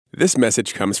This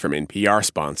message comes from NPR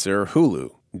sponsor Hulu.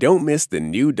 Don't miss the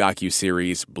new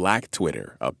docuseries Black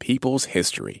Twitter, A People's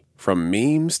History. From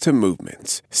memes to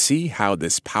movements, see how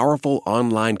this powerful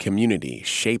online community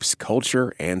shapes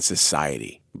culture and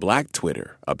society. Black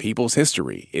Twitter, A People's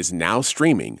History is now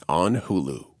streaming on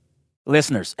Hulu.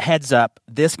 Listeners, heads up,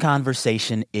 this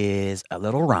conversation is a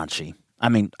little raunchy. I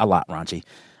mean, a lot raunchy.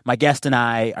 My guest and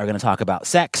I are going to talk about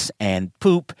sex and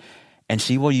poop, and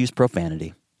she will use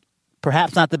profanity.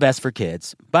 Perhaps not the best for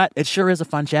kids, but it sure is a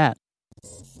fun chat.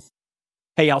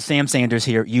 Hey, y'all, Sam Sanders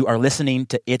here. You are listening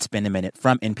to It's Been a Minute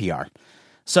from NPR.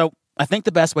 So I think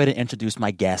the best way to introduce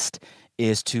my guest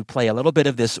is to play a little bit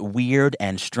of this weird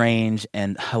and strange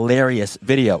and hilarious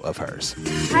video of hers.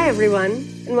 Hi, everyone,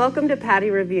 and welcome to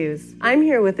Patti Reviews. I'm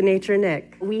here with Nature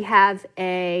Nick. We have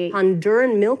a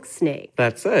Honduran milk snake.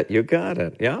 That's it. You got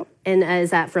it. Yeah. And is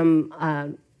that from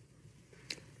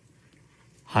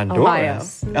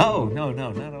Honduras? Ohio? Oh, no,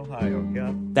 not Ohio.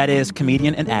 Yeah. That is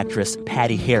comedian and actress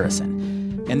Patti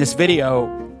Harrison. And this video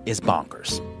is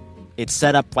bonkers. It's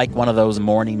set up like one of those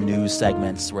morning news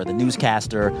segments where the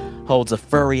newscaster holds a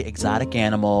furry exotic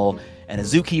animal and a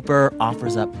zookeeper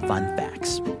offers up fun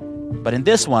facts. But in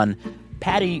this one,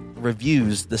 Patti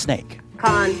reviews the snake.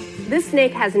 Con, this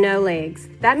snake has no legs.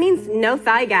 That means no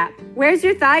thigh gap. Where's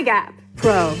your thigh gap?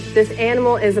 Pro, this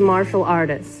animal is a martial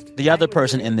artist. The other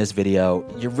person in this video,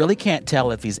 you really can't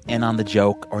tell if he's in on the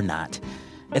joke or not.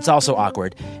 It's also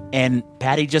awkward, and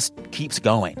Patti just keeps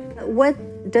going. What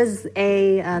does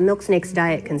a milk snake's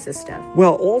diet consist of?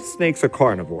 Well, all snakes are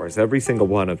carnivores, every single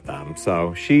one of them.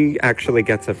 So she actually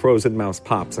gets a frozen mouse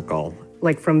popsicle.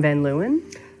 Like from Van Leeuwen?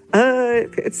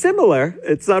 It's similar.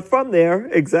 It's not from there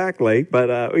exactly,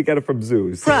 but we get it from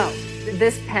zoos. Pro,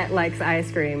 this pet likes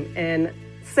ice cream, and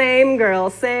same girl,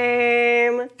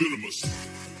 same.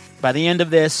 By the end of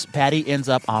this, Patti ends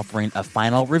up offering a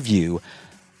final review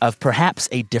of perhaps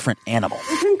a different animal.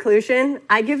 In conclusion,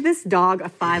 I give this dog a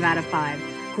 5 out of 5.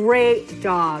 Great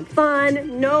dog.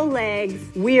 Fun, no legs,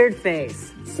 weird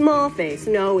face. Small face,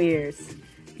 no ears.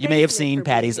 You may have seen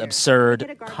Patti's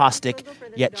absurd, caustic,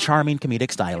 yet charming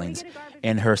comedic stylings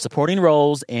in her supporting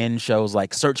roles in shows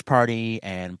like Search Party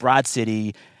and Broad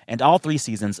City and all 3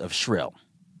 seasons of Shrill.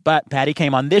 But Patti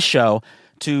came on this show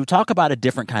to talk about a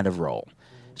different kind of role.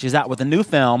 She's out with a new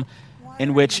film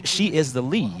in which she is the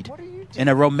lead in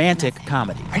a romantic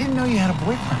comedy. I didn't know you had a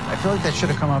boyfriend. I feel like that should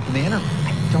have come up in the interview.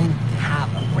 I don't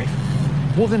have a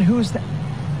boyfriend. Well, then who's that?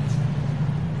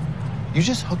 You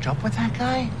just hooked up with that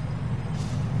guy?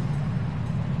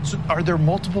 So are there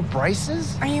multiple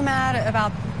Bryces? Are you mad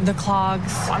about the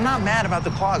clogs? I'm not mad about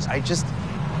the clogs.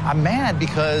 I'm mad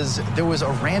because there was a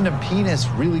random penis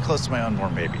really close to my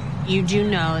unborn baby. You do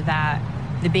know that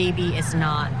the baby is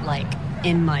not, like,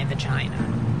 in my vagina.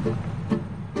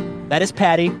 That is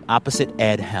Patti opposite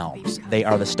Ed Helms. They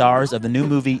are the stars of the new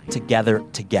movie Together,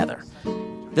 Together.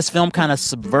 This film kind of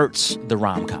subverts the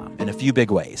rom-com in a few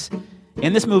big ways.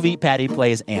 In this movie, Patti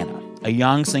plays Anna, a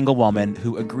young single woman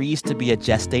who agrees to be a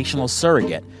gestational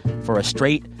surrogate for a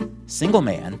straight, single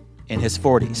man in his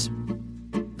 40s.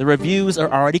 The reviews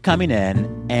are already coming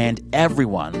in, and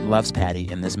everyone loves Patti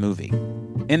in this movie.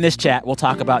 In this chat, we'll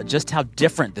talk about just how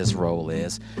different this role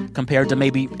is compared to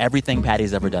maybe everything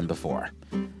Patti's ever done before.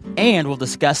 And we'll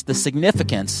discuss the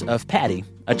significance of Patti,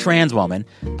 a trans woman,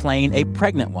 playing a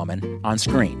pregnant woman on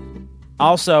screen.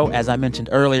 Also, as I mentioned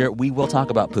earlier, we will talk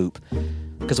about poop,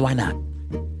 because why not?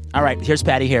 All right, here's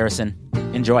Patti Harrison.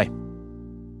 Enjoy.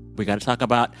 We got to talk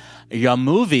about your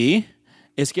movie.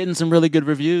 It's getting some really good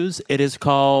reviews. It is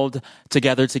called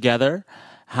Together, Together.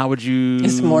 How would you...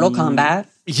 It's Mortal Kombat.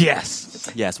 Yes.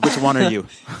 Which one are you?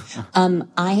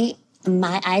 I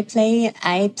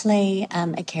play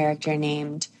a character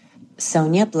named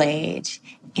Sonya Blade,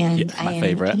 and I am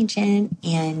favorite. an agent,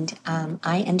 and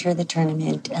I enter the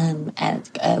tournament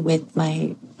with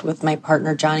my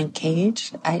partner Johnny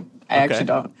Cage. I actually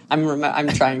don't. I'm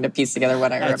trying to piece together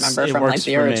what I remember from like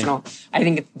the original. I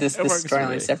think this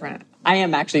storyline is different. I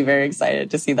am actually very excited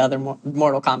to see the other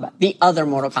Mortal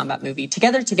Kombat movie.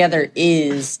 Together, Together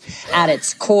is at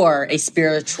its core a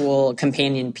spiritual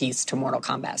companion piece to Mortal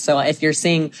Kombat. So if you're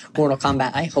seeing Mortal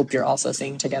Kombat, I hope you're also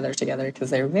seeing Together, Together because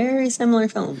they're very similar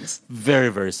films. Very,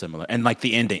 very similar, and like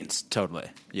the endings, totally.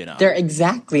 You know, they're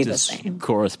exactly just the same,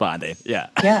 corresponding. Yeah.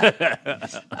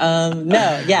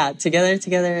 Together,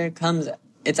 Together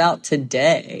it's out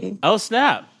today. Oh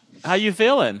snap! How you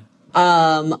feeling?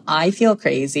 I feel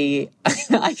crazy.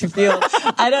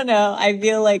 I don't know. I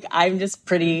feel like I'm just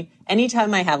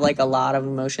anytime I have like a lot of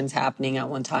emotions happening at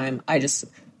one time,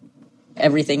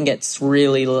 everything gets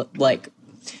really like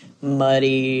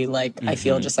muddy. Like I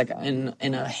feel just like in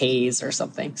a haze or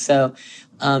something. So,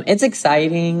 It's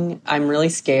exciting. I'm really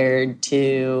scared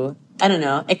to, I don't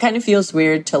know. It kind of feels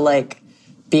weird to like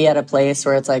be at a place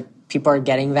where it's like people are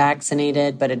getting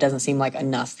vaccinated, but it doesn't seem like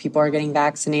enough people are getting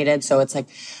vaccinated. So it's like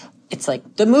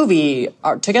the movie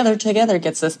Together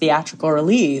gets this theatrical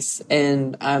release.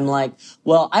 And I'm like,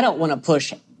 well, I don't want to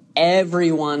push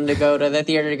everyone to go to the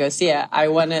theater to go see it.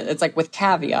 It's like with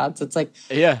caveats. It's like,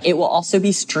 it will also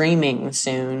be streaming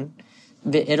soon.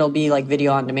 It'll be like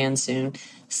video on demand soon.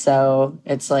 So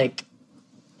it's like,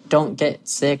 don't get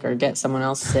sick or get someone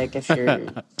else sick if you're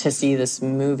to see this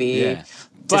movie. Yeah.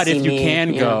 But if you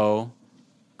can go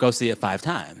see it 5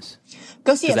 times.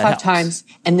 Go see it 5 times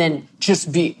and then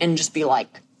just be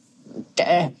like,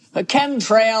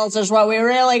 chemtrails is what we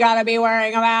really got to be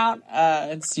worrying about.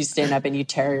 You stand up and you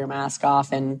tear your mask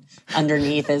off, and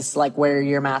underneath is like where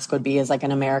your mask would be is like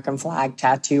an American flag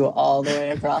tattoo all the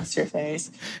way across your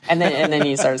face, and then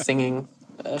you start singing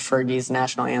Fergie's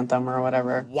national anthem or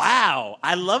whatever. Wow,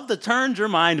 I love the turns your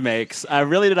mind makes. I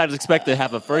really did not expect to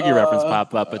have a Fergie reference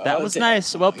pop up, but that was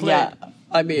nice. Well played. Yeah,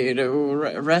 I mean,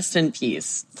 rest in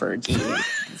peace, Fergie.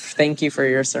 Thank you for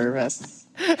your service.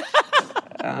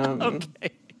 Okay.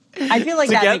 I feel like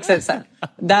that makes sense.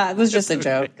 That was just a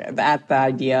joke at the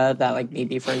idea that like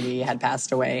maybe Fergie had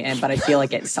passed away, but I feel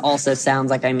like it also sounds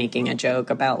like I'm making a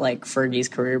joke about like Fergie's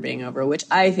career being over, which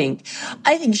I think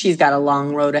she's got a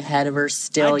long road ahead of her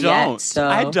still yet. So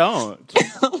I don't.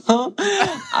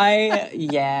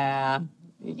 Yeah,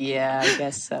 I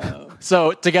guess so.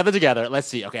 So Together. Let's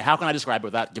see. Okay, how can I describe it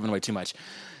without giving away too much?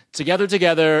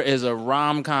 Together is a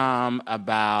rom-com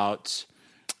about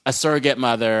a surrogate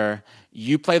mother.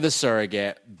 You play the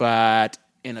surrogate, but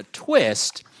in a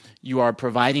twist, you are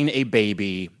providing a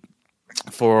baby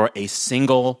for a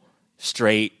single,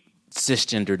 straight,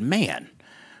 cisgendered man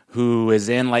who is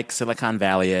in like Silicon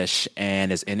Valley-ish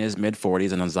and is in his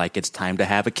mid-40s and is like, it's time to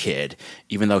have a kid,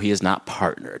 even though he is not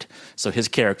partnered. So his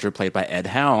character, played by Ed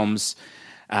Helms,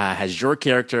 has your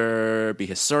character be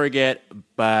his surrogate,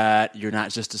 but you're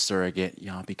not just a surrogate.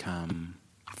 Y'all become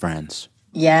friends.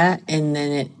 Yeah, and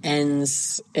then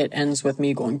it ends with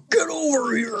me going, get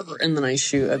over here! And then I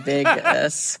shoot a big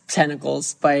tentacle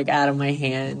spike out of my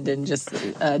hand and just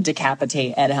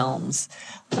decapitate Ed Helms.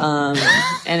 And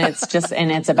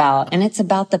it's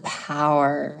about the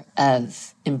power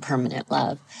of impermanent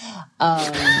love. That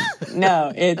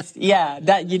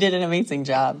you did an amazing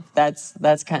job.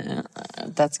 That's kind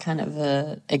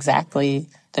of exactly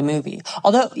the movie.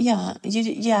 Although,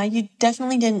 you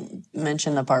definitely didn't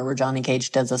mention the part where Johnny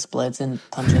Cage does the splits and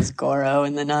punches Goro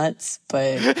in the nuts.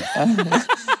 But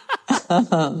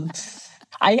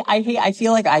I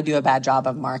feel like I do a bad job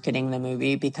of marketing the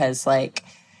movie because, like,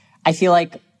 I feel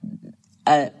like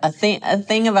a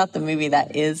thing about the movie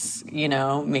that is,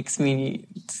 makes me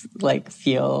like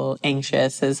feel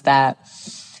anxious is that,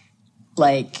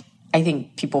 like, I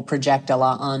think people project a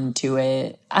lot onto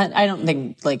it. I don't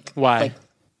think why.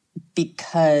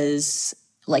 Because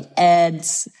like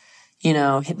Ed's,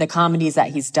 the comedies that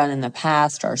he's done in the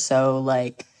past are so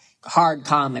like hard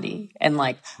comedy. And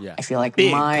like, I feel like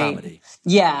big comedy.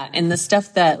 Yeah. And the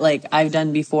stuff that like I've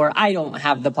done before, I don't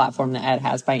have the platform that Ed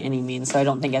has by any means. So I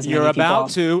don't think as many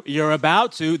people. You're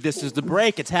about to. This is the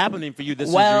break. It's happening for you. This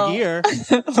is your year.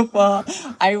 Well,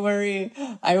 I worry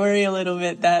a little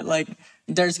bit that like,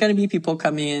 there's going to be people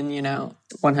coming in,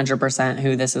 100%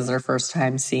 who this is their first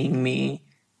time seeing me.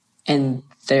 And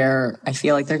I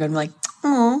feel like they're going to be like,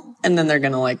 oh, and then they're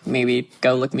going to like maybe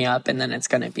go look me up. And then it's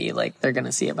going to be like, they're going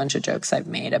to see a bunch of jokes I've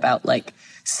made about like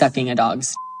sucking a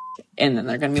dog's and then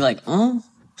they're going to be like, oh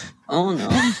no,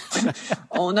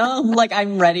 oh no. Like,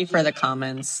 I'm ready for the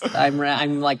comments.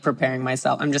 I'm like preparing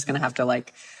myself. I'm just going to have to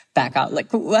like back out.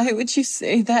 Like, why would you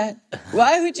say that?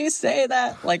 Why would you say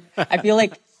that? Like, I feel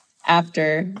like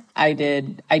after I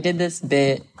did this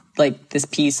bit, like this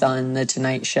piece on the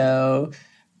Tonight Show,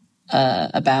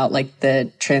 about like the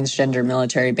transgender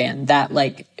military band that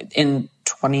like in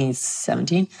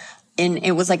 2017, and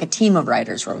it was like a team of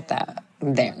writers wrote that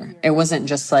there. It wasn't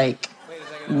just like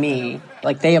me.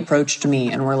 Like they approached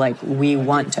me and were like, we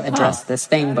want to address this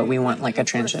thing, but we want like a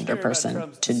transgender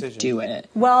person to do it.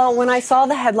 Well, when I saw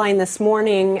the headline this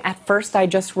morning, at first I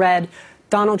just read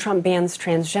Donald Trump bans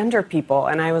transgender people,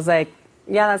 and I was like,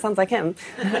 yeah, that sounds like him.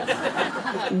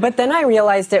 But then I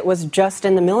realized it was just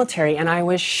in the military, and I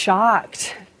was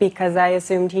shocked because I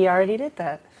assumed he already did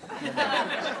that.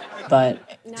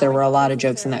 But there were a lot of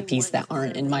jokes in that piece that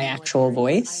aren't in my actual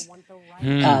voice,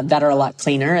 that are a lot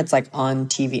cleaner. It's like on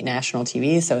TV, national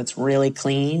TV, so it's really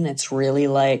clean. It's really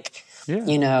like,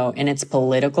 and it's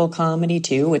political comedy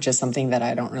too, which is something that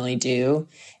I don't really do.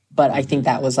 But I think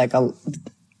that was like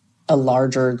a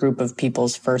larger group of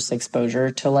people's first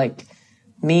exposure to like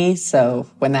me. So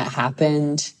when that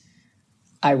happened,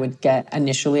 I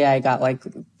got like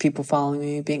people following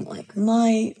me being like,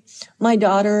 my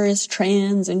daughter is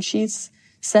trans and she's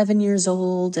 7 years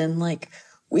old and like,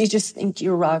 we just think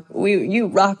you rock. You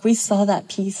rock. We saw that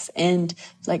piece and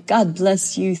like, God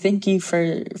bless you. Thank you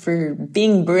for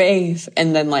being brave.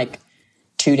 And then like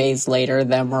 2 days later,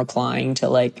 them replying to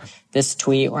like this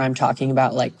tweet where I'm talking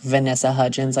about like Vanessa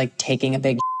Hudgens, like taking a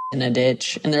big in a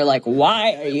ditch. And they're like,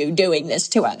 why are you doing this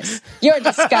to us? You're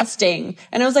disgusting.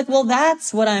 And I was like, well,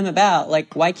 that's what I'm about.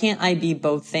 Like, why can't I be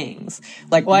both things?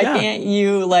 Like, why can't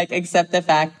you like accept the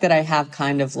fact that I have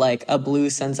kind of like a blue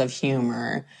sense of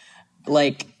humor?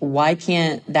 Like, why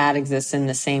can't that exist in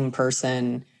the same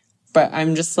person? But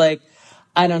I'm just like,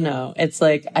 I don't know. It's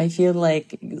like, I feel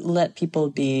like let people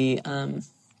be,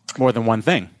 more than one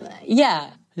thing. Yeah.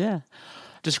 Yeah.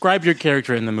 Describe your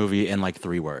character in the movie in like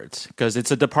 3 words, because it's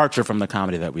a departure from the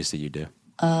comedy that we see you do.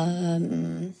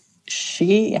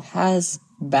 She has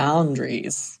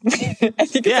boundaries. I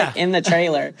think it's like in the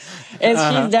trailer. She's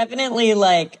definitely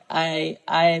like,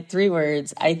 I 3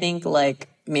 words. I think like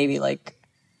maybe like,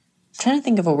 I'm trying to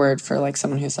think of a word for like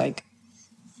someone who's like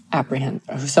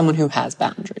someone who has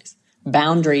boundaries.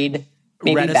 Boundaried.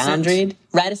 Maybe reticent? Boundaried.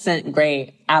 Reticent,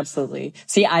 great. Absolutely.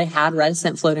 See, I had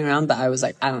reticent floating around, but I was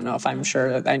like, I don't know if I'm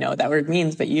sure that I know what that word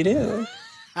means, but you do.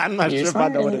 I'm not sure if I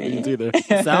know what it means either.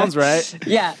 Sounds right.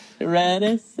 Yeah.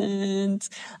 Reticent.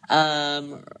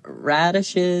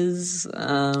 Radishes.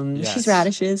 Yes. She's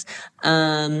radishes.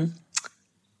 Oh,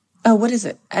 what is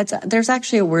it? There's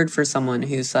actually a word for someone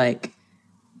who's like,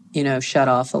 you know, shut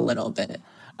off a little bit.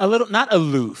 A little, not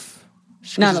aloof.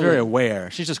 She's very aware.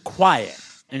 She's just quiet.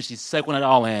 And she's soaking it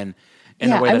all in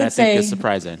a way that I think is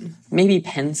surprising. Maybe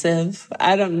pensive.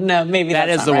 I don't know. Maybe that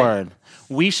that's is the right. word.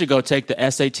 We should go take the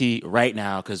SAT right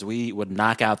now because we would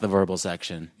knock out the verbal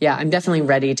section. Yeah, I'm definitely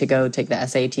ready to go take the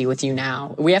SAT with you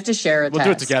now. We have to share a test. We'll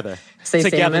do it together. Say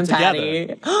Sam and Patti.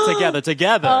 Together.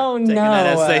 Oh, Taking no.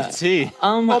 that SAT.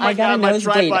 Oh my God, my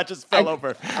tripod just fell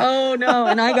over. Oh, no,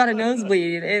 and I got a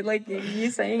nosebleed. Like,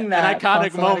 you saying that. An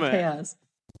iconic moment. Chaos.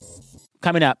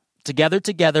 Coming up,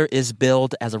 Together is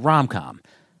billed as a rom-com.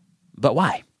 But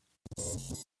why?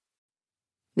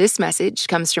 This message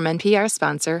comes from NPR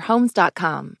sponsor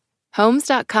Homes.com.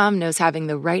 Homes.com knows having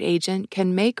the right agent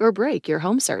can make or break your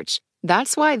home search.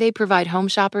 That's why they provide home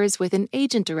shoppers with an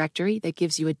agent directory that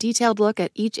gives you a detailed look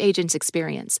at each agent's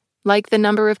experience, like the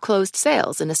number of closed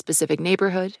sales in a specific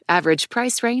neighborhood, average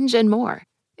price range, and more.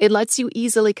 It lets you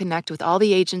easily connect with all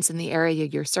the agents in the area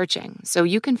you're searching, so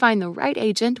you can find the right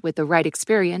agent with the right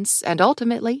experience and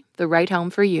ultimately the right home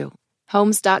for you.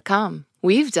 Homes.com.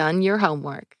 We've done your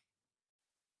homework.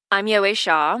 I'm Yowei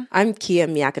Shaw. I'm Kia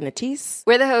Miakanatis.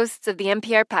 We're the hosts of the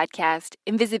NPR podcast,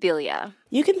 Invisibilia.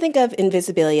 You can think of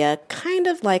Invisibilia kind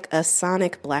of like a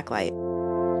sonic blacklight.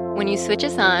 When you switch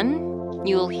us on,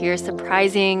 you'll hear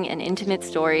surprising and intimate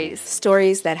stories.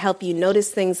 Stories that help you notice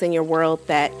things in your world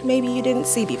that maybe you didn't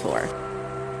see before.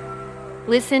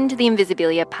 Listen to the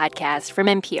Invisibilia podcast from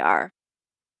NPR.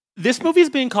 This movie is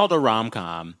being called a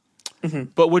rom-com,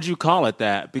 but would you call it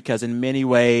that? Because in many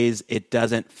ways, it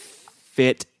doesn't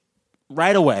fit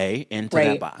right away into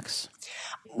that box.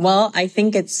 Well, I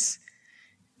think it's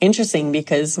interesting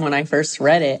because when I first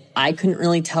read it, I couldn't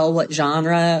really tell what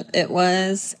genre it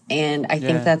was. And I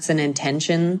think that's an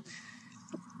intention.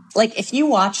 Like, if you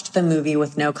watched the movie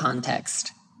with no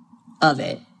context of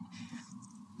it,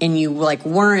 and you like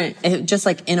weren't just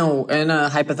like in a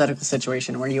hypothetical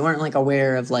situation where you weren't like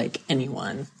aware of like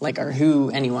anyone, like, or who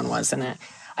anyone was in it,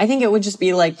 I think it would just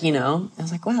be like, you know, I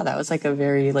was like, wow, that was like a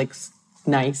very like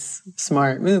nice,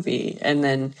 smart movie. And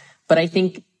then, but I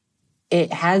think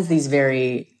it has these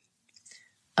very,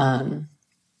 a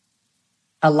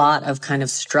lot of kind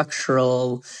of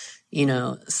structural, you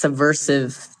know,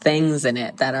 subversive things in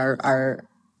it that are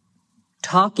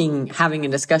having a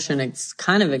discussion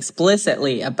kind of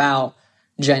explicitly about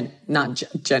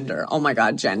gender. Oh my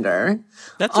God, gender.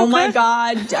 That's oh okay. my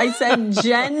God, I said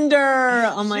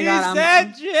gender. Oh my God.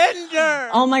 Said gender.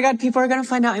 Oh my God, people are going to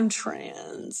find out I'm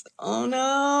trans. Oh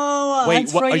no.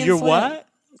 Wait, you're what?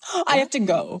 I have to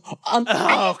go. Okay.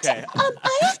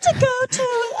 I have to go to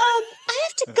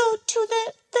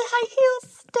the high heel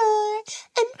store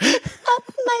and pick up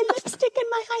my lipstick and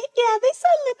my high. Yeah, they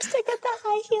sell lipstick at the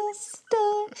high heel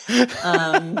store.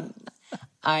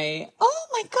 Oh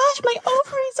my gosh, my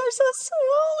ovaries are so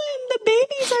swollen. The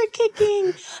babies are kicking.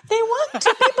 They want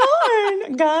to be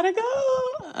born. Gotta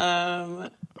go.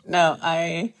 No,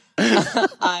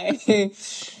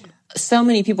 so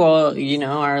many people,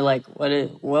 are like,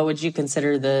 what would you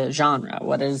consider the genre?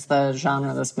 What is the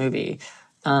genre of this movie?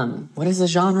 What is the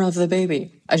genre of the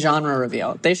baby? A genre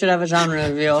reveal. They should have a genre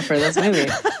reveal for this movie.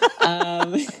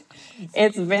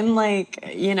 It's been like,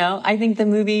 I think the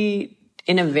movie,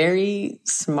 in a very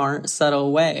smart,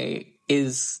 subtle way,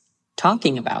 is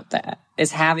talking about that,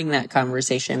 is having that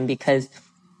conversation, because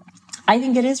I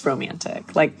think it is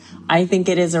romantic. Like, I think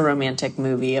it is a romantic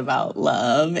movie about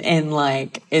love, and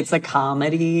like, it's a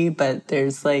comedy, but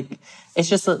there's like, it's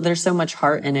just, there's so much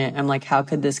heart in it. I'm like, how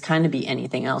could this kind of be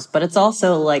anything else? But it's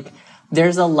also like,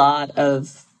 there's a lot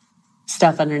of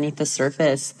stuff underneath the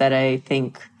surface that I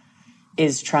think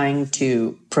is trying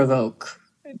to provoke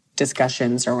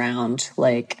discussions around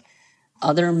like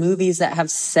other movies that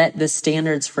have set the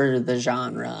standards for the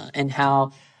genre, and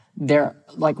how they're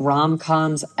like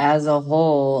rom-coms as a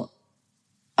whole.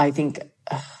 I think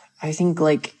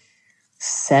like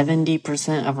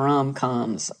 70% of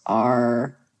rom-coms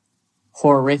are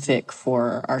horrific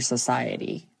for our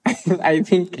society. I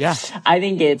think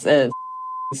it's a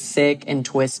sick and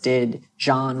twisted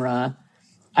genre.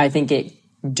 I think it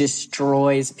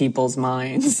destroys people's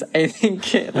minds. I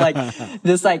think like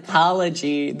the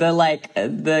psychology,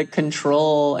 the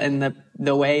control, and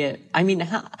the way it, I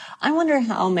wonder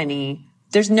how many,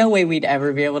 there's no way we'd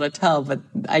ever be able to tell, but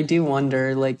I do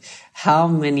wonder like how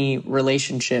many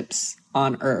relationships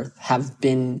on Earth have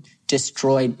been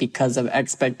destroyed because of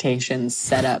expectations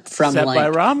set up by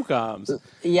rom-coms.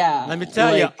 Yeah. Let me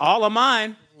tell you, all of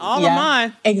mine. All of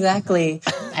mine. Exactly.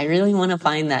 I really want to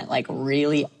find that like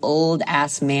really old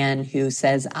ass man who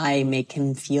says I make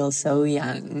him feel so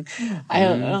young. I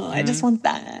don't know. I just want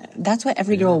that. That's what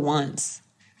every girl wants.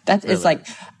 That is like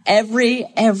every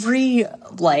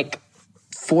like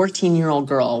 14-year-old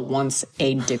girl wants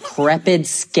a decrepit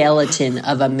skeleton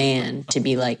of a man to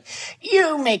be like,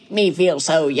 you make me feel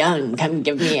so young. Come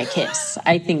give me a kiss.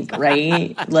 I think,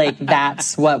 right? Like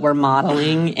that's what we're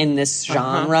modeling in this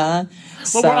genre.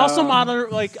 Well, we're also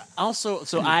modeling,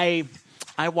 so I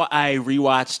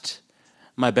rewatched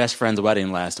My Best Friend's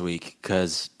Wedding last week,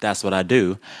 because that's what I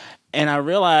do. And I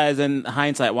realized in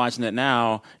hindsight, watching it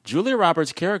now, Julia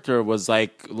Roberts' character was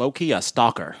like low-key a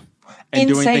stalker. And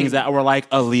doing things that were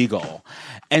like illegal.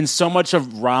 And so much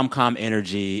of rom-com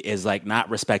energy is like not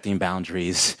respecting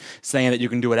boundaries, saying that you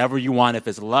can do whatever you want if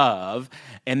it's love.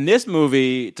 In this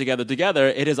movie, Together,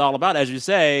 it is all about, as you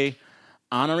say,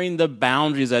 honoring the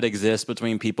boundaries that exist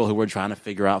between people who are trying to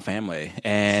figure out family.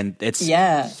 And it's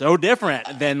so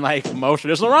different than like most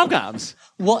traditional rom-coms.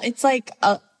 Well, it's like,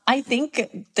 I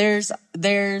think there's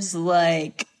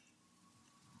like,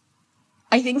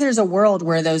 I think there's a world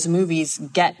where those movies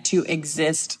get to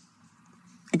exist.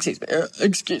 Excuse me,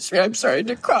 I'm sorry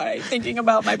to cry thinking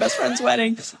about My Best Friend's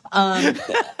Wedding.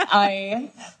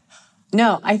 I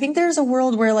think there's a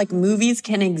world where like movies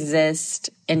can exist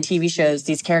and TV shows,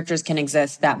 these characters can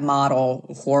exist that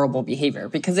model horrible behavior,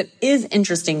 because it is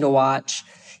interesting to watch,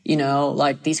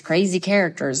 like these crazy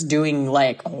characters doing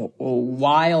like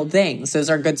wild things. Those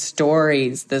are good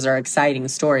stories. Those are exciting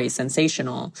stories,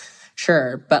 sensational.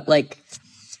 Sure. But like,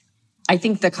 I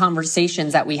think the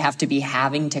conversations that we have to be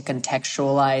having to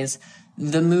contextualize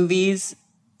the movies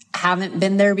haven't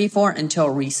been there before until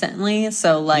recently.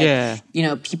 So like,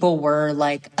 people were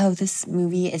like, oh, this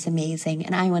movie is amazing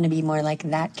and I want to be more like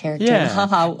that character.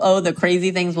 Oh, the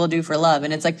crazy things we'll do for love.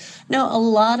 And it's like, no, a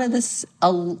lot of this,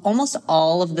 almost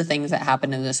all of the things that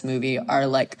happen in this movie are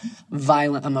like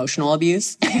violent emotional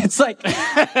abuse. It's like,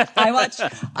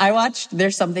 I watched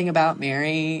There's Something About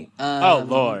Mary. Oh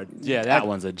Lord. Yeah, that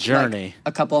one's a journey. Like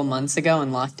a couple of months ago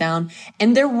in lockdown.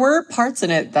 And there were parts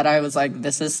in it that I was like,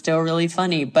 this is still really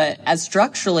funny. But as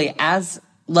structurally as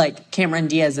like Cameron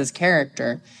Diaz's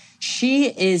character, she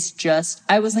is just,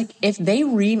 I was like, if they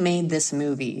remade this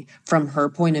movie from her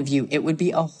point of view, it would be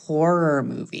a horror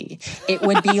movie. It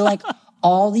would be like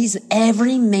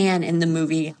every man in the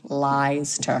movie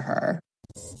lies to her.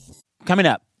 Coming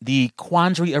up, the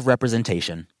quandary of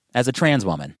representation as a trans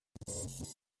woman.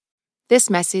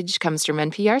 This message comes from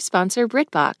NPR sponsor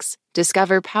BritBox.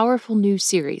 Discover powerful new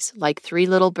series like Three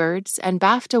Little Birds and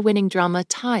BAFTA-winning drama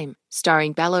Time,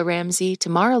 starring Bella Ramsey,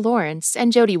 Tamara Lawrence,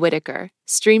 and Jodie Whittaker.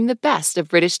 Stream the best of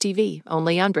British TV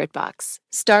only on BritBox.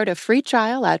 Start a free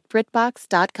trial at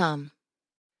BritBox.com.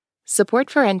 Support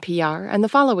for NPR and the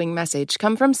following message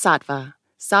come from Saatva.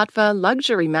 Saatva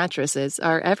luxury mattresses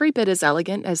are every bit as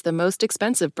elegant as the most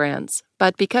expensive brands,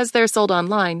 but because they're sold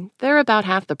online, they're about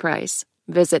half the price.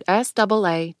 Visit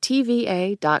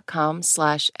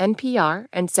SAATVA.com/NPR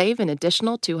and save an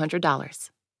additional $200.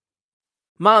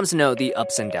 Moms know the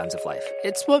ups and downs of life.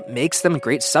 It's what makes them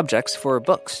great subjects for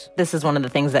books. This is one of the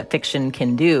things that fiction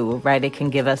can do, right? It can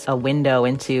give us a window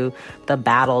into the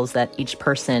battles that each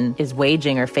person is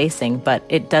waging or facing, but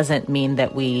it doesn't mean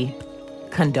that we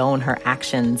condone her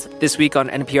actions. This week on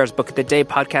NPR's Book of the Day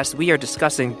podcast, we are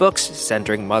discussing books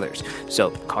centering mothers.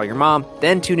 So call your mom,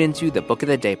 then tune into the Book of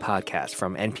the Day podcast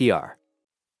from NPR.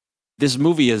 This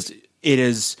movie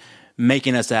is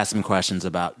making us ask some questions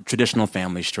about traditional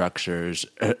family structures,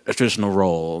 traditional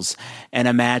roles, and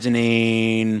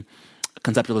imagining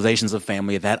conceptualizations of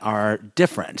family that are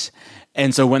different.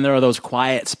 And so when there are those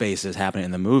quiet spaces happening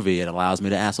in the movie, it allows me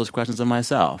to ask those questions of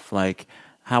myself. Like,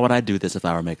 how would I do this if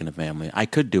I were making a family? I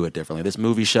could do it differently. This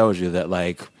movie shows you that,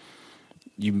 like,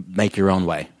 you make your own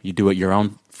way. You do it your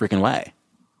own freaking way.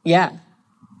 Yeah.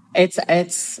 I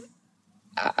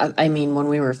mean, when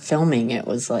we were filming, it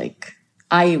was like,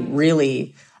 I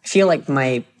feel like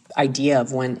my idea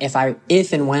of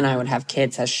if and when I would have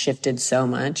kids has shifted so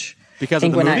much. Because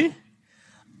of the movie?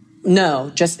 No,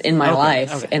 just in my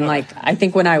life. Okay, and I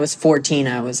think when I was 14,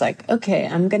 I was like, okay,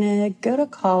 I'm going to go to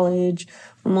college.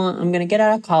 I'm going to get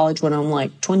out of college when I'm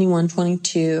like 21,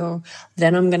 22.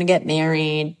 Then I'm going to get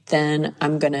married. Then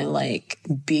I'm going to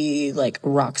be like a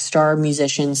rock star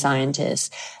musician,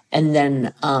 scientist. And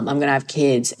then I'm going to have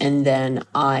kids. And then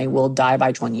I will die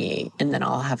by 28. And then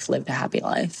I'll have lived a happy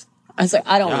life. I was like,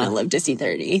 I don't want to live to see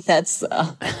 30. That's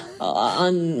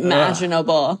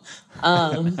unimaginable.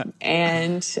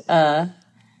 And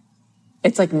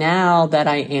it's like now that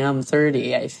I am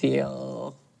 30, I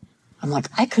feel... I'm like,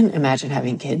 I couldn't imagine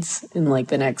having kids in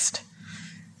the next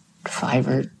 5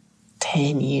 or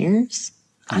 10 years.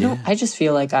 I just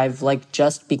feel like I've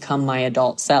just become my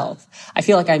adult self. I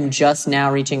feel like I'm just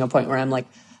now reaching a point where I'm like,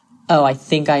 oh, I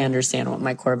think I understand what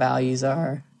my core values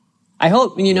are. I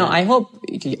hope,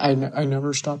 I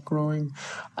never stop growing.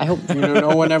 I hope,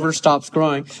 no one ever stops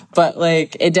growing. But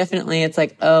it's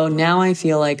like, oh, now I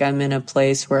feel like I'm in a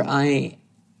place where I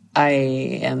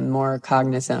am more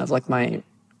cognizant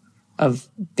of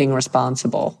being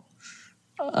responsible.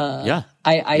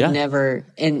 I never,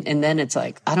 and then it's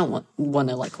like, I don't want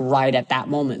to right at that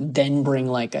moment, then bring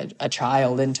a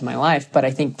child into my life. But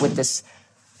I think with this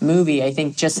movie, I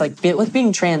think just with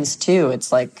being trans too,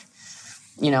 it's like,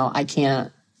 I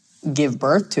can't give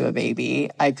birth to a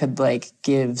baby. I could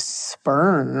give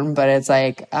sperm, but it's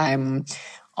like, I'm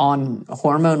on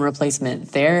hormone replacement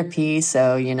therapy.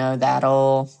 So,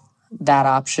 that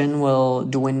option will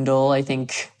dwindle, I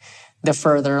think, the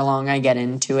further along I get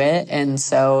into it. And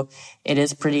so it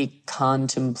is pretty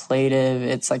contemplative.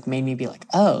 It's made me be like,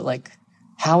 oh,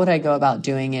 how would I go about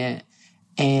doing it?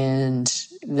 And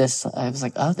I was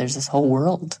like, oh, there's this whole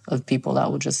world of people that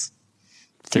will just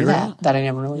do that I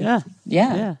never really. Yeah.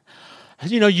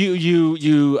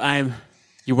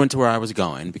 You went to where I was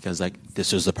going because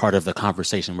this is a part of the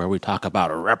conversation where we talk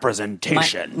about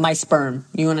representation. My sperm.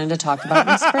 You wanted to talk about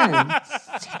my sperm.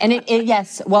 And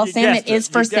yes, well, Sam, it is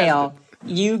for sale.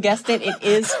 You guessed it. It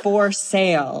is for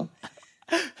sale.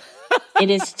 It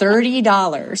is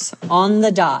 $30 on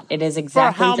the dot. It is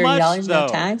exactly $30, no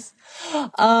tax.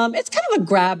 It's kind of a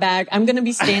grab bag. I'm going to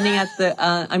be standing at the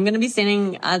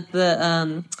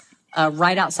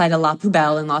right outside of La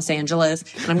Poubelle in Los Angeles.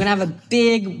 And I'm going to have a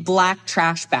big black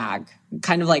trash bag,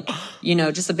 kind of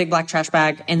just a big black trash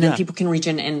bag. And then people can reach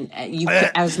in and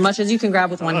as much as you can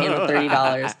grab with one hand with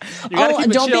 $30. You got to keep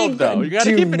it chilled, though. You got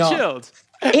to keep it chilled.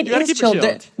 It is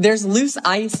chilled. There's loose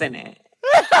ice in it.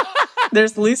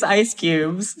 There's loose ice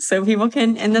cubes, so people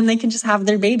can, and then they can just have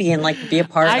their baby and be a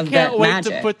part of that magic. I can't wait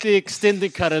to put the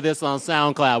extended cut of this on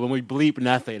SoundCloud when we bleep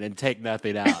nothing and take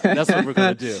nothing out. That's what we're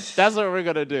gonna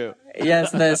do.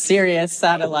 Yes, the Sirius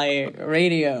satellite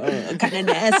radio, kind of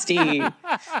nasty.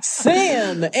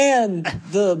 Sam and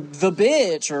the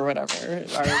bitch or whatever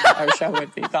our show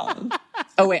would be called.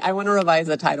 Oh wait, I want to revise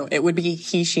the title. It would be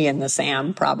He, She, and the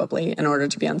Sam probably in order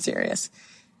to be on Sirius.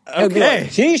 Okay.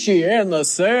 He, she, and the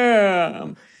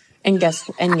Sam. And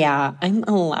yeah, I'm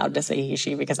allowed to say he,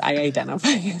 she because I identify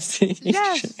as he, she.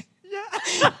 Yes. Yeah.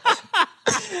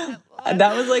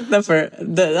 That was the first,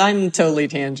 I'm totally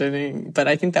tangenting, but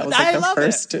I think that was the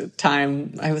first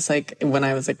time I was when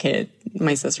I was a kid,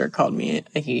 my sister called me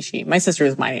a he, she. My sister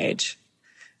was my age.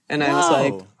 And I was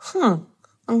like, I'm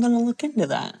going to look into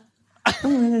that. I'm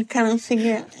going to kind of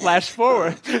figure out. Flash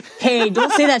forward. Hey,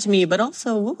 don't say that to me, but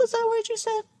also, what was that word you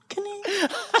said? Can you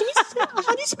how do you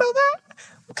spell that?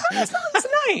 It kind of sounds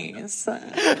nice.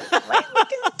 Let me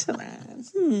get into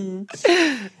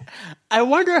that. I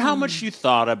wonder how much you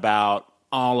thought about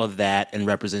all of that and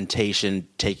representation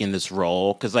taking this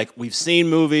role. Because, we've seen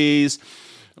movies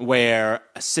where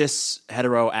a cis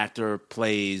hetero actor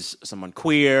plays someone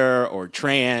queer or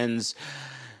trans.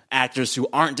 Actors who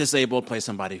aren't disabled play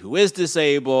somebody who is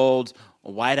disabled.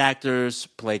 White actors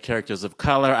play characters of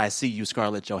color. I see you,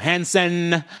 Scarlett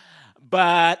Johansson.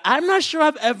 But I'm not sure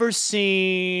I've ever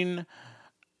seen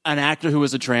an actor who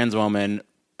was a trans woman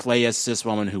play a cis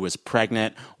woman who was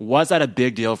pregnant. Was that a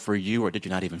big deal for you, or did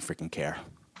you not even freaking care?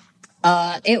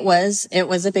 It was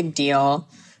a big deal.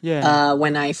 Yeah.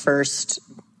 When I first,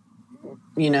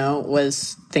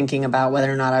 was thinking about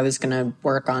whether or not I was going to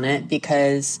work on it,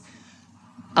 because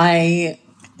I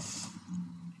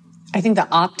think the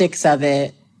optics of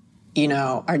it,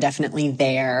 are definitely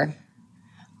there.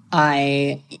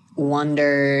 I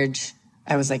wondered,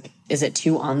 I was like, is it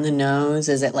too on the nose?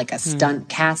 Is it like a stunt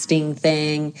casting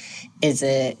thing? Is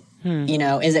it,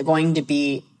 is it going to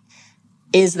be,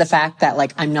 is the fact that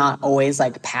like I'm not always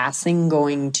like passing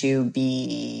going to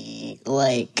be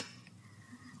like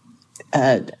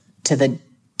to the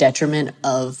detriment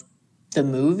of the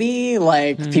movie?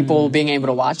 Like people being able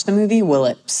to watch the movie? Will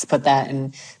it put that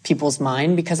in people's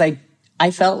mind? Because I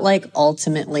felt like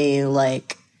ultimately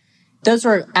like those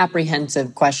were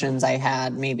apprehensive questions I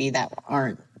had, maybe that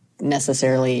aren't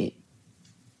necessarily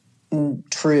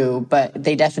true, but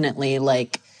they definitely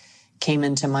like came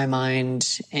into my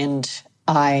mind. And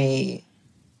I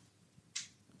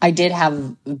did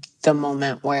have the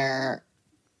moment where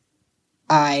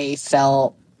I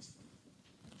felt,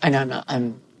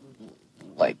 I'm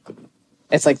like,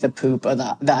 it's like the poop or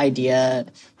the idea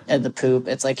of the poop.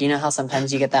 It's like, how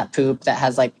sometimes you get that poop that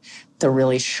has like the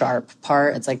really sharp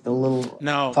part. It's like the little part of the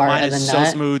nut. Mine is so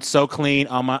smooth, so clean.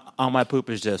 All my poop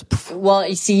is just. Well,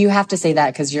 you see, you have to say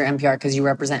that because you're NPR, because you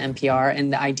represent NPR,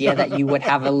 and the idea that you would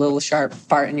have a little sharp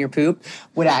part in your poop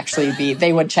would actually be.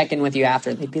 They would check in with you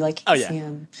after. They'd be like, "Hey, "Oh yeah."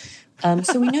 Sam.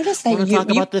 So we noticed that Want to talk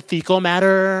about the fecal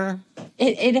matter?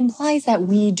 It implies that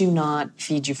we do not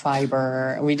feed you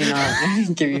fiber. We do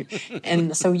not give you,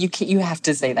 and so you have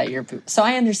to say that you're poop. So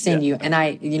I understand you, and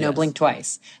I yes. blink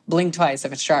twice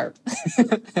if it's sharp.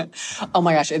 Oh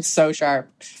my gosh, it's so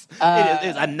sharp. It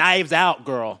is a knives out,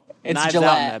 girl. It's knives Gillette.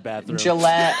 Out in that bathroom.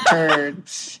 Gillette turd.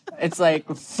 It's like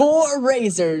 4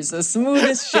 razors, the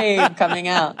smoothest shave coming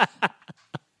out.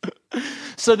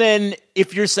 So then,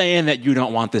 if you're saying that you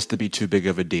don't want this to be too big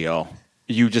of a deal,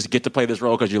 you just get to play this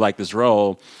role because you like this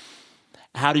role,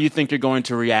 how do you think you're going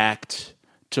to react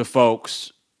to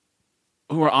folks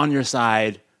who are on your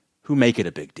side who make it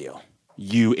a big deal?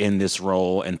 You in this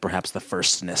role and perhaps the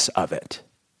firstness of it.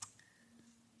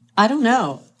 I don't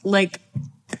know. Like,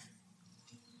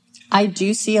 I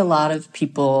do see a lot of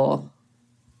people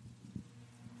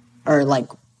or like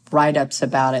write-ups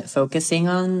about it focusing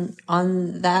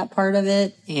on that part of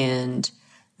it and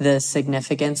the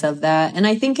significance of that. And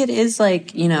I think it is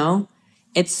like,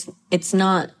 it's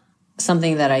not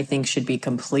something that I think should be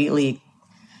completely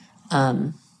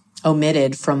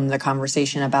omitted from the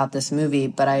conversation about this movie,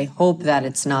 but I hope that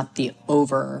it's not the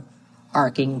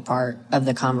overarching part of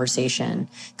the conversation.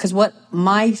 Because what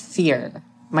my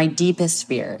deepest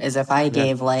fear is if I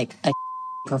gave like a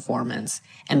performance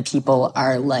and people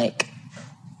are like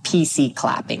PC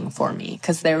clapping for me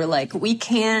because they were like, we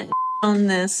can't on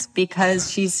this because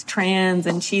she's trans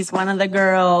and she's one of the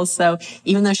girls. So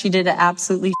even though she did an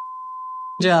absolutely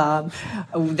job,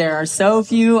 there are so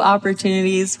few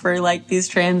opportunities for like these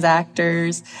trans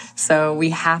actors. So we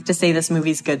have to say this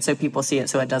movie's good so people see it,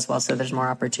 so it does well, so there's more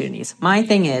opportunities. My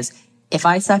thing is, if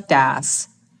I sucked ass,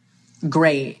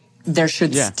 great. There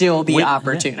should still be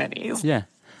opportunities. Yeah.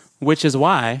 Which is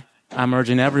why I'm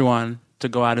urging everyone to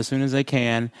go out as soon as they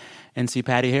can and see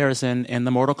Patti Harrison in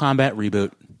the Mortal Kombat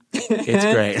reboot. It's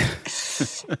great.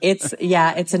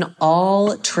 It's an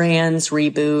all trans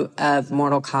reboot of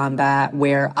Mortal Kombat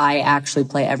where I actually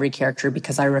play every character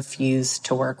because I refuse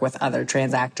to work with other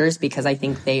trans actors because I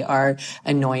think they are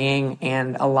annoying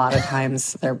and a lot of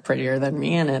times they're prettier than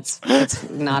me and it's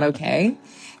not okay.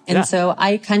 And so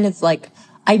I kind of like,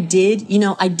 I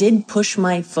did push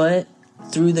my foot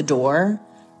through the door.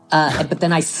 But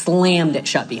then I slammed it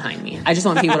shut behind me. I just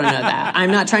want people to know that.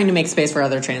 I'm not trying to make space for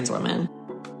other trans women.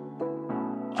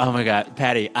 Oh my God,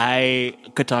 Patti, I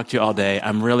could talk to you all day.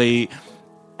 I'm really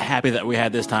happy that we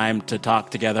had this time to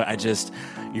talk together.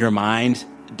 Your mind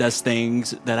does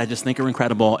things that I just think are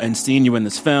incredible. And seeing you in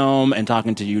this film and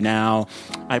talking to you now,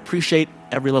 I appreciate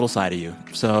every little side of you.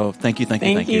 So thank you.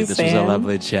 Thank you, This Sam. was a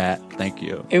lovely chat. Thank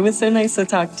you. It was so nice to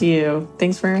talk to you.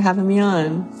 Thanks for having me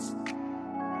on.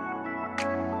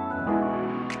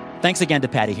 Thanks again to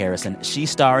Patti Harrison. She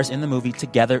stars in the movie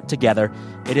Together, Together.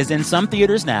 It is in some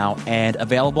theaters now and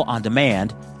available on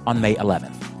demand on May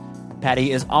 11th.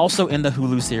 Patti is also in the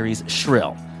Hulu series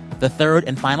Shrill. The third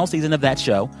and final season of that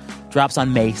show drops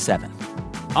on May 7th.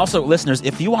 Also, listeners,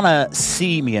 if you want to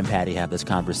see me and Patti have this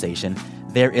conversation,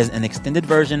 there is an extended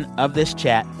version of this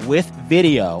chat with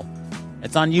video.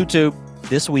 It's on YouTube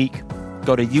this week.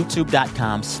 Go to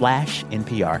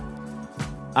youtube.com/NPR.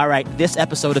 All right, this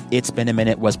episode of It's Been a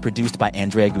Minute was produced by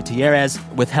Andrea Gutierrez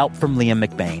with help from Liam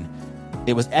McBain.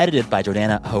 It was edited by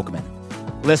Jordana Hochman.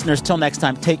 Listeners, till next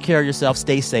time, take care of yourself,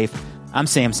 stay safe. I'm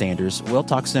Sam Sanders. We'll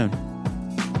talk soon.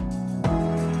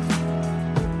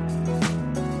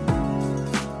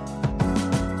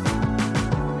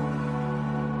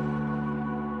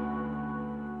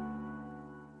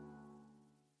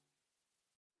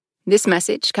 This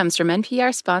message comes from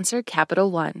NPR sponsor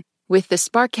Capital One. With the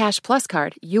Spark Cash Plus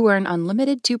card, you earn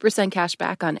unlimited 2% cash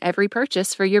back on every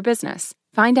purchase for your business.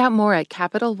 Find out more at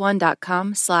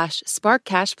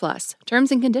CapitalOne.com/SparkCashPlus.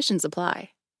 Terms and conditions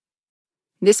apply.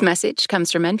 This message comes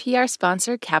from NPR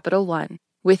sponsor Capital One.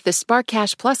 With the Spark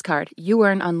Cash Plus card, you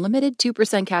earn unlimited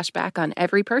 2% cash back on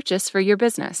every purchase for your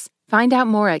business. Find out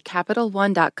more at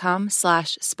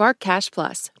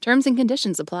CapitalOne.com/SparkCashPlus. Terms and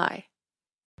conditions apply.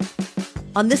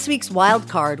 On this week's Wild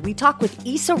Card, we talk with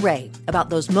Issa Rae about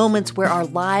those moments where our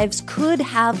lives could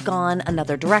have gone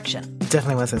another direction.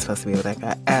 Definitely wasn't supposed to be with that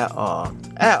guy at all.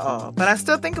 At all. But I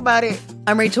still think about it.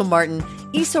 I'm Rachel Martin.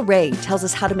 Issa Rae tells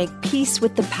us how to make peace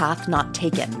with the path not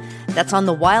taken. That's on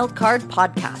the Wild Card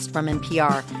podcast from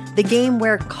NPR, the game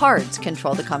where cards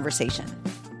control the conversation.